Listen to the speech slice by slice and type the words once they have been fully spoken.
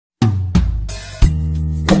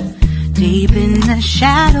Deep in the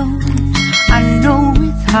shadows, I know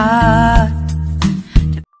it's hard.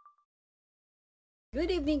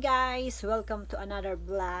 Good evening guys! Welcome to another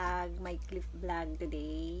vlog, my clip vlog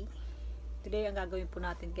today. Today ang gagawin po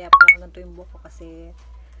natin, kaya pala ganito yung buhok ko kasi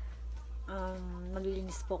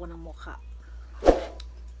maglilinis po ako ng mukha.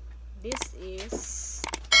 This is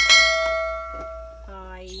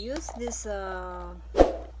I use this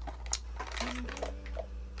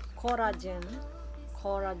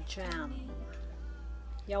Coragen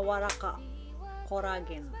Yawaraka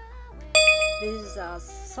Coragen. This is a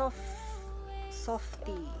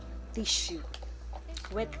softy tissue,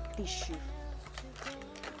 wet tissue.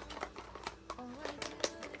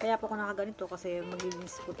 Kaya po ako nakaganito kasi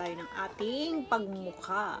maglilinis po tayo ng ating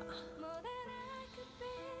pagmukha.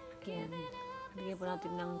 Ayan, lagyan po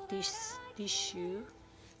natin ng tissue.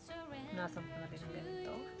 Nasan po natin ng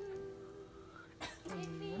ganito.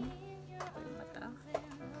 Ayan, yung mata.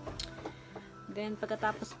 Then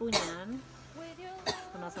pagkatapos po niyan,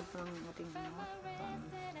 punasan po ng ating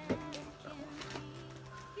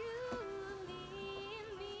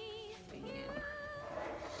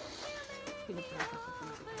pinapalasa ko po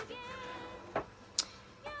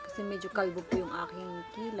kasi medyo kalbo po yung aking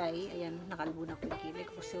kilay. Ayan, nakalbo na po yung kilay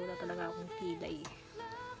ko kasi wala talaga akong kilay.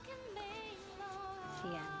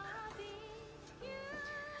 Ayan,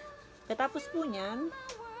 katapos po nyan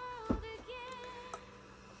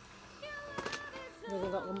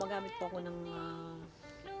gumagamit po ako ng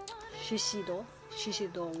Shiseido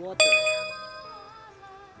water.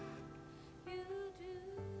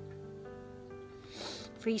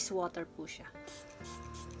 Freeze water po siya.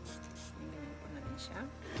 Ganyan po natin siya.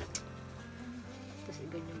 Tapos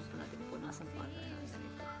ganyan po natin po nasa paga.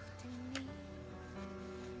 Ganito.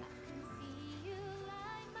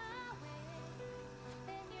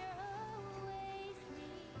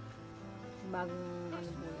 Bagong ano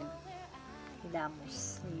po yan.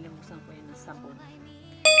 Hilamos. Nilamusan ko yan ng sabon.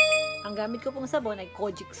 Ang gamit ko pong sabon ay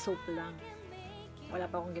Kojic soap lang. Wala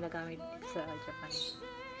pa akong ginagamit sa Japan.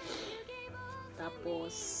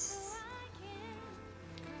 Tapos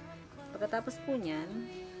pagkatapos po niyan,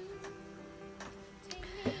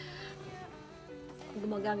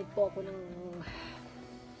 gumagamit po ako ng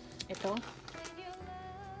ito,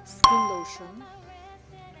 skin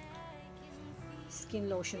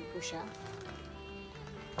lotion po siya.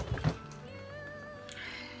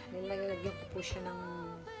 Nilagyan ko po siya ng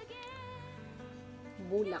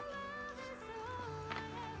bulak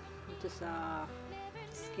dito sa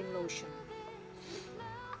skin lotion.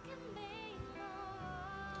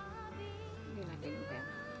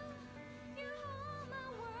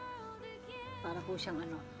 Para po siyang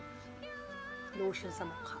lotion sa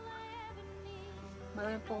mukha.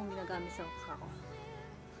 Marami po akong ginagamit sa mukha ko.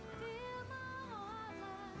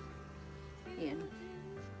 Ayan.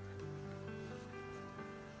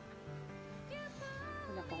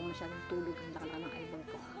 Wala pa akong masyadong tulog. Ang laka ng eyeball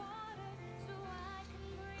ko.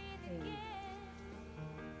 Ayan.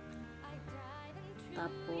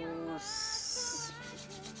 Tapos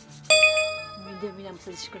medyo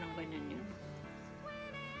minamassage ko ng ganyan yun.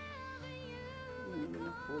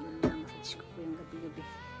 Po yung massage ko po yung gabi-gabi.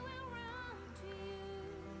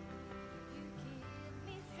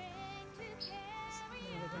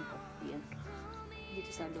 Nalagyan ko po yan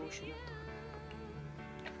dito sa lotion na to.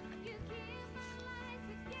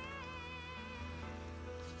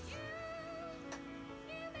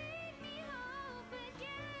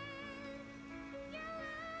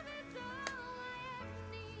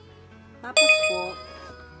 Tapos po,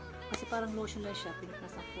 kasi parang lotion lang siya,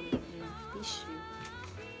 pinaplasan ko lang yung tissue.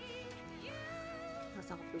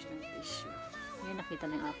 Nasan ko po siya ng tissue. Ngayon nakita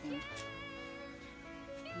na yung aking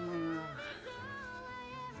mga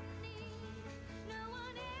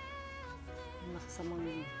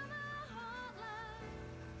masasamang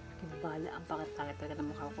kimbala. Ang pakit-pakit talaga ng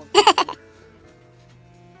mukha ko.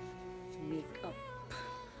 Makeup.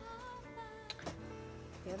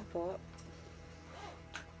 Yan po.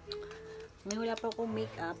 Ngayon wala pa akong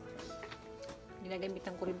makeup.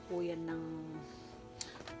 Ginagamitan ko rin po yan ng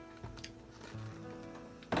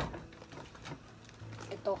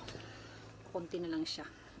ito. Konti na lang siya.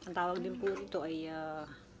 Ang tawag din po ito ay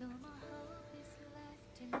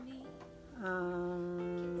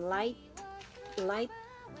light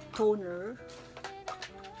toner.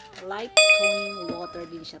 Light toning water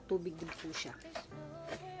din siya. Tubig din po siya.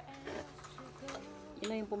 Yun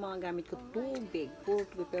lang yung po mga gamit ko. Tubig. Puro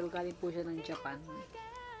tubig. Pero galing po siya ng Japan.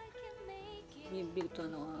 Yung big to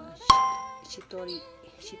Shitori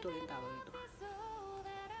yung tawag ito.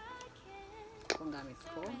 Ito ang gamit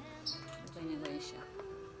ko. Ganyan siya.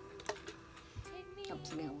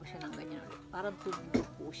 Tapos lagyan mo siya ng ganyan. Parang tubig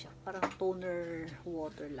po siya. Parang toner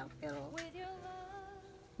water lang. Pero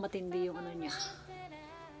matindi yung ano niya.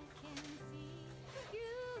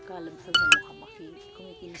 Kalabsag sa mukha.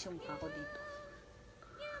 Kumikinis yung mukha ko dito.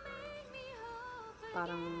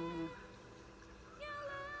 Parang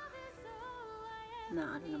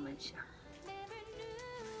na ano naman siya.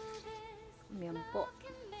 Yan po.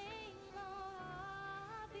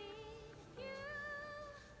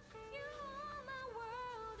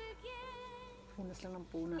 Punas lang ng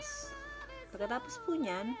punas. Pagkatapos po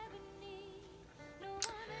niyan,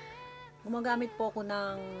 gumagamit po ako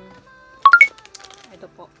ng ito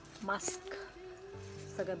po, mask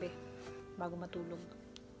sa gabi bago matulog.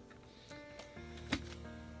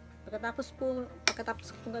 Pagkatapos ko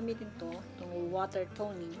pong gamitin to, itong water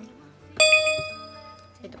toning,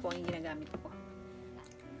 ito po ang ginagamit ko.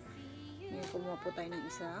 Ngayon kumuha po tayo ng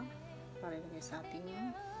isa para ilagay sa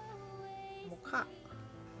ating mukha.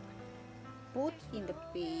 Put in the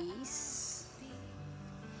face.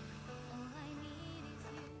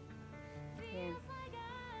 Yan.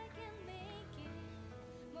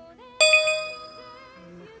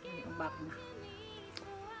 Ang back na.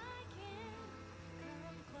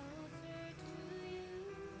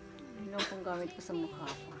 Yun ang pong gamit ko sa mukha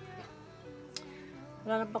ko.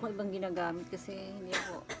 Wala na pa akong ibang ginagamit kasi hindi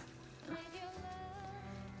ako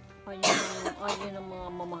ayun ang mga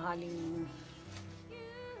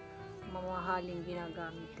mamahaling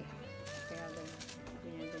ginagamit eh. Kaya ganyan.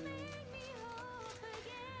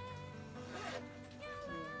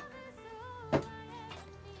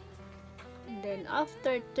 And then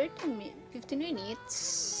after 15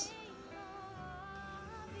 minutes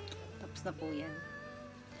tapos na po yan.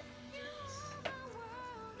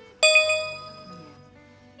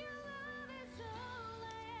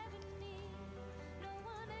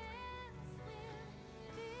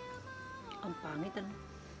 Ang pangit ano?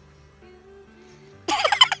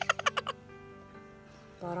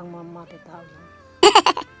 Parang mamati tao lang.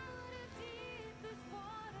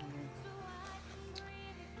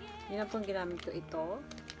 Yun ang pong ginamit ko ito.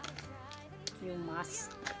 Yung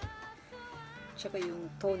mask. Tsaka yung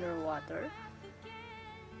toner water.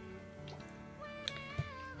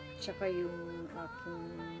 Tsaka yung aking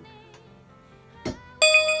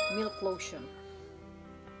milk lotion.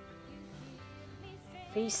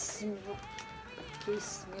 Face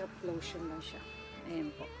milk lotion lang siya.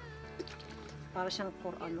 Ayan po. Para siyang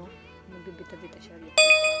nagbibita-bita siya dito.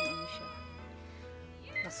 Ano siya.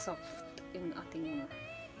 Mas soft yung ating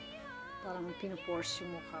parang pinuforce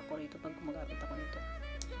yung mukha ko rito pag gumagamit ako nito.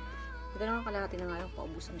 Ito naman kalahati na nga yung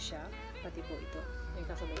paubos na siya. Pati po ito. May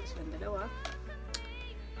kasabay ko silang dalawa.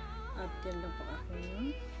 At yan lang po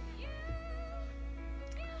aking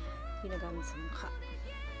ginagamit sa mukha.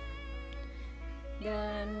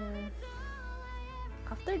 Then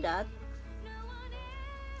after that,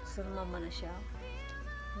 sumama na siya.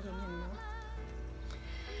 Ganyan na.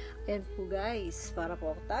 Ayan po guys, para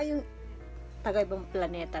po tayong taga-ibang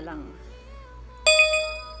planeta lang.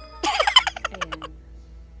 Ayan.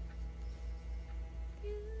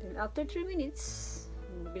 Then after 3 minutes,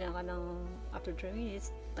 bilang ka ng after 3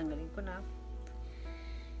 minutes, tanggalin ko na.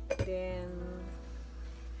 Then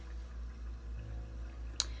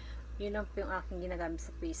yun lang po yung aking ginagamit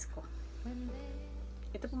sa face ko.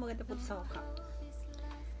 Ito po maganda po sa mukha.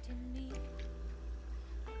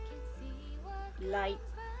 Light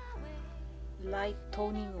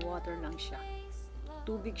toning water lang siya.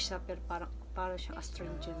 Tubig siya pero parang siyang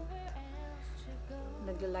astringent.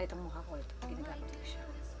 Nagla-light ang mukha ko. Ito ginagamit ko siya.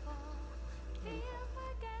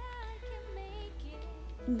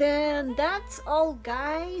 Then that's all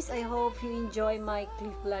guys. I hope you enjoy my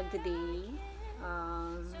clip vlog today.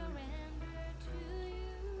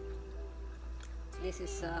 This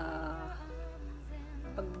is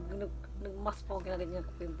pag nagmas po ginaganyan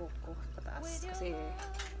ko po yung buhok ko pataas kasi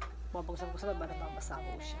babagsak ko sa baba, nababasa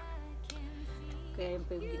ko siya, kaya yun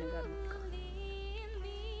po yung ginagamit ko.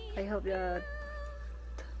 I hope that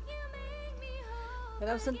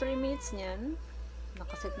nagabas ng 3 minutes niyan,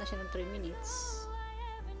 nakaset na siya ng 3 minutes,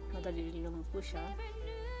 madali naman po siya.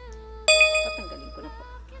 Tatanggalin ko na po.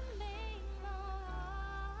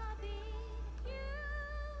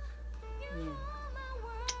 Yan.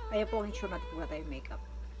 Ayan po ang issue natin po na tayo makeup.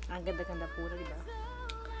 Ang ganda-ganda po na, diba?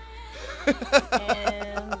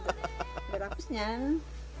 And tapos niyan,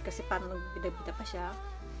 kasi parang nagbida-bida pa siya,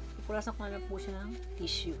 ipulasan ko na lang po siya ng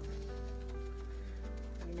tissue.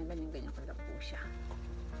 Ganyan-ganyan ko lang po siya.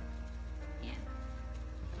 Ayan.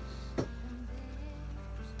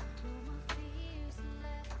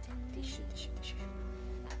 Tissue.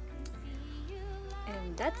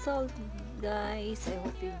 And that's all guys. I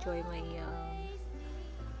hope you enjoy my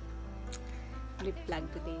lip plug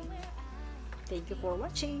today. Thank you for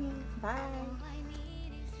watching. Bye.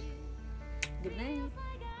 Good night.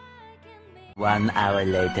 1 hour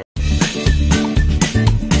later.